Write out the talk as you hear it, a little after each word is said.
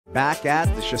Back at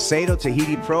the SHISEIDO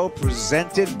Tahiti Pro,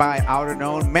 presented by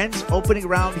Outerknown. Men's opening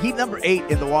round, heat number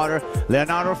 8 in the water.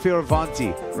 Leonardo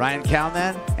Fioravanti,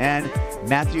 R.Callinan, and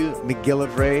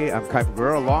M.McGillivray. I'm Kai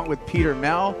Pagura, along with Peter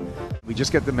Mel. We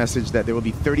just get the message that there will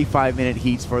be 35-minute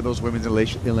heats for those women's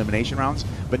elimination rounds,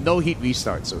 but no heat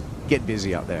restart, so get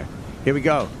busy out there. Here we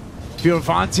go.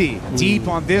 Fioravanti deep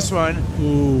on this one.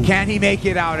 Ooh. Can he make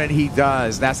it out? And he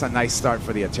does. That's a nice start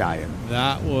for the Italian.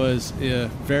 That was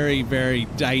very, very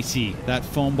dicey. That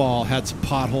foam ball had some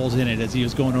potholes in it as he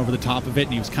was going over the top of it,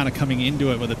 and he was kind of coming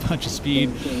into it with a bunch of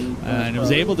speed, and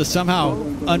was able to somehow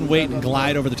unweight and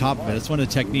glide over the top of it. It's one of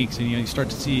the techniques, and you start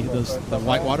to see the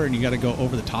white water, and you got to go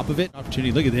over the top of it.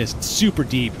 Opportunity. Look at this. It's super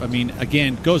deep. I mean,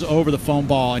 again, goes over the foam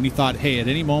ball, and you thought, hey, at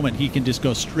any moment he can just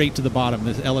go straight to the bottom.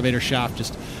 This elevator shaft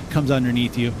just comes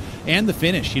underneath you. And the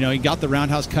finish, he got the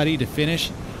roundhouse cutty to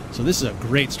finish. So this is a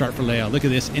great start for Leo. Look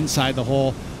at this, inside the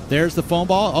hole. There's the foam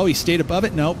ball. Oh, he stayed above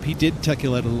it? Nope, he did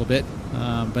tuckle it a little bit.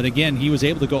 But again, he was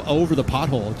able to go over the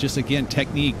pothole. Just again,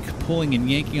 technique, pulling and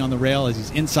yanking on the rail as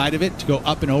he's inside of it to go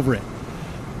up and over it.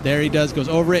 There he does, goes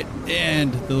over it,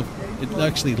 and it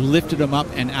actually lifted him up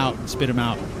and out and spit him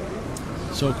out.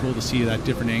 So cool to see that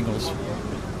different angles.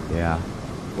 Yeah.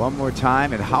 One more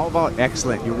time, and how about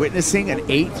excellent? You're witnessing an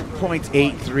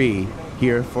 8.83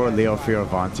 here for Leo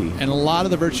Fioravanti. And a lot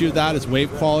of the virtue of that is wave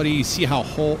quality. You see how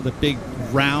the big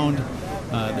round,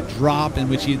 the drop in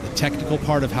which the technical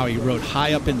part of how he rode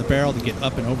high up in the barrel to get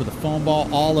up and over the foam ball,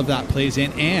 all of that plays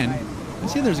in. And you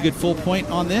see there's a good full point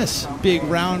on this. Big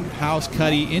roundhouse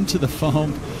cutty into the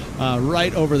foam,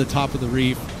 right over the top of the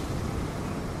reef.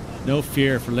 No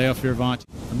fear for Leo Fioravanti.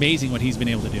 Amazing what he's been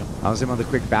able to do. I was him on the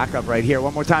quick backup right here.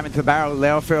 One more time into the barrel,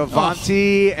 Leo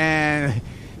Fioravanti, and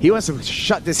he wants to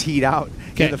shut this heat out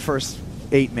in the first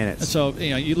 8 minutes. So,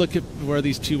 you look at where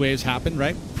these two waves happen,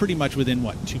 right? Pretty much within,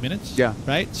 what, 2 minutes? Yeah.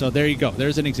 Right? So there you go.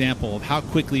 There's an example of how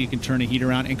quickly you can turn a heat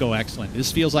around and go excellent.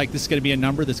 This feels like this is going to be a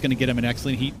number that's going to get him an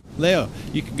excellent heat. Leo,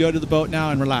 you can go to the boat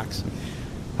now and relax.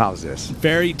 How's this?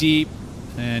 Very deep.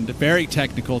 And very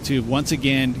technical, too. Once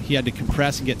again, he had to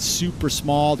compress and get super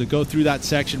small to go through that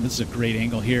section. This is a great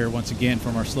angle here, once again,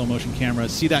 from our slow motion camera.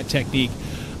 See that technique.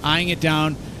 Eyeing it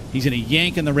down. He's going to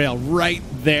yank in the rail right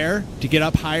there to get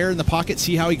up higher in the pocket.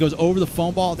 See how he goes over the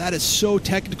foam ball? That is so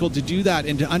technical to do that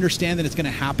and to understand that it's going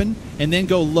to happen, and then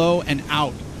go low and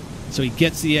out. So he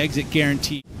gets the exit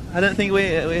guaranteed. I don't think we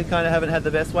kind of haven't had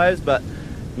the best waves, but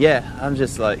yeah, I'm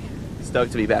just like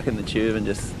stoked to be back in the tube and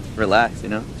just relax,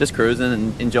 just cruising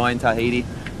and enjoying Tahiti,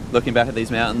 looking back at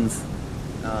these mountains.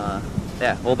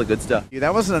 Yeah, all the good stuff.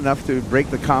 That wasn't enough to break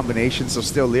the combination, so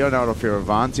still Leonardo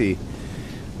Fioravanti.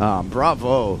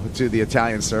 Bravo to the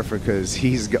Italian surfer, because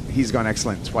he's gone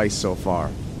excellent twice so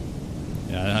far.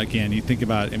 Yeah, again, you think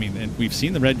about, and we've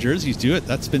seen the red jerseys do it.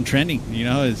 That's been trending,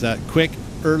 is that quick,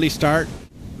 early start.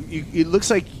 It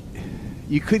looks like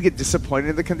you could get disappointed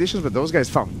in the conditions, but those guys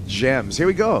found gems. Here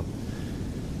we go.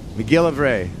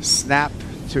 McGillivray, snap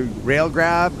to rail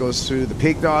grab, goes through the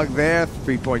pig dog there,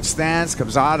 3-point stance,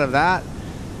 comes out of that.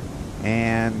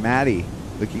 And Matty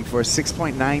looking for a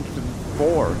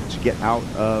 6.94 to get out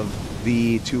of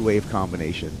the two-wave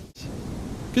combination.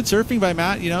 Good surfing by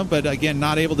Matt, but again,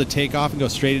 not able to take off and go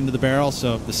straight into the barrel,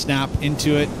 so the snap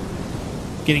into it,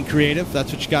 getting creative,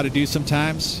 that's what you got to do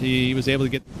sometimes. He was able to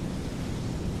get...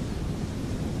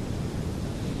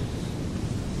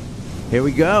 Here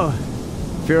we go.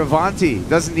 Fioravanti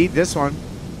doesn't need this one,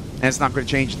 and it's not going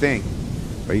to change a thing.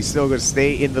 But he's still going to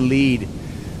stay in the lead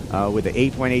with the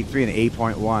 8.83 and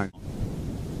 8.1.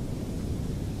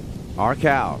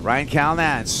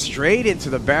 R.Callinan straight into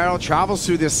the barrel, travels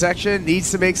through this section,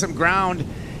 needs to make some ground,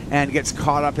 and gets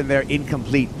caught up in there,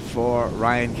 incomplete for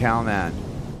R.Callinan.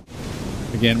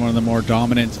 Again, one of the more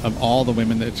dominant of all the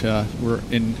women that were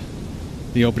in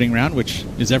the opening round, which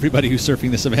is everybody who's surfing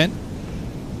this event.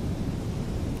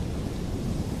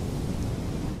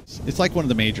 It's like one of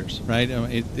the majors, right?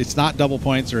 It's not double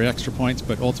points or extra points,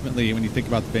 but ultimately, when you think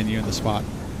about the venue and the spot,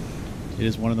 it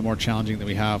is one of the more challenging that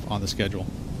we have on the schedule.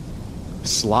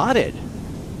 Slotted.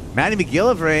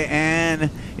 M.McGillivray, and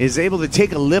is able to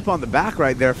take a lip on the back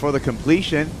right there for the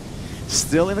completion.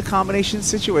 Still in a combination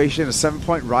situation. A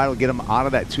 7-point ride will get him out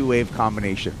of that two-wave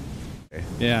combination.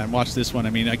 Yeah, and watch this one.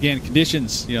 Again,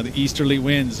 conditions, the easterly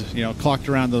winds, clocked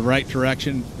around the right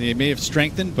direction. They may have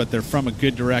strengthened, but they're from a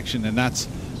good direction, and that's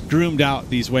groomed out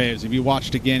these waves. If you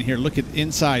watched again here, look at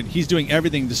inside. He's doing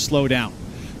everything to slow down.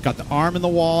 Got the arm in the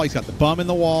wall. He's got the bum in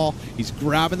the wall. He's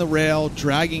grabbing the rail,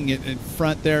 dragging it in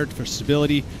front there for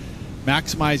stability,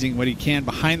 maximizing what he can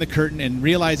behind the curtain, and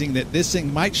realizing that this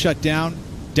thing might shut down,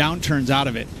 downturns out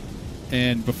of it.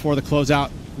 And before the closeout,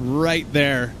 right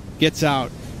there, gets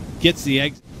out, gets the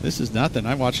exit. This is nothing.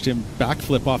 I watched him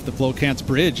backflip off the Blokants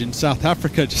Bridge in South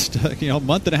Africa just a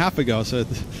month and a half ago. So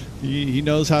he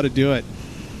knows how to do it.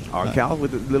 R.Cal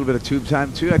with a little bit of tube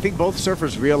time too. I think both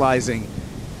surfers realizing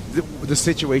the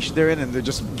situation they're in, and they're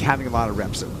just having a lot of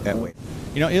reps at weight.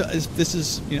 This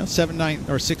is 7.9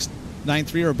 or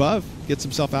 6.93 or above. Gets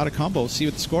himself out of combo. See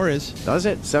what the score is. Does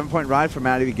it? 7-point ride for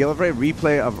Matty McGillivray.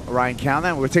 Replay of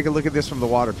R.Callinan. We'll take a look at this from the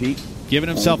water, Pete. Giving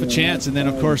himself a chance, and then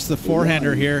of course the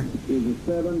forehander here,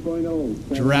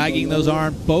 dragging those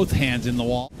arms, both hands in the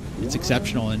wall. It's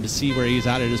exceptional, and to see where he's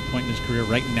at this point in his career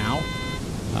right now,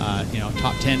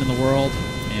 top 10 in the world,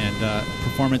 and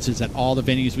performances at all the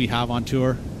venues we have on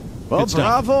tour. Well,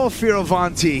 bravo,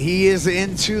 Fioravanti. He is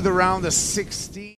into the round of 16.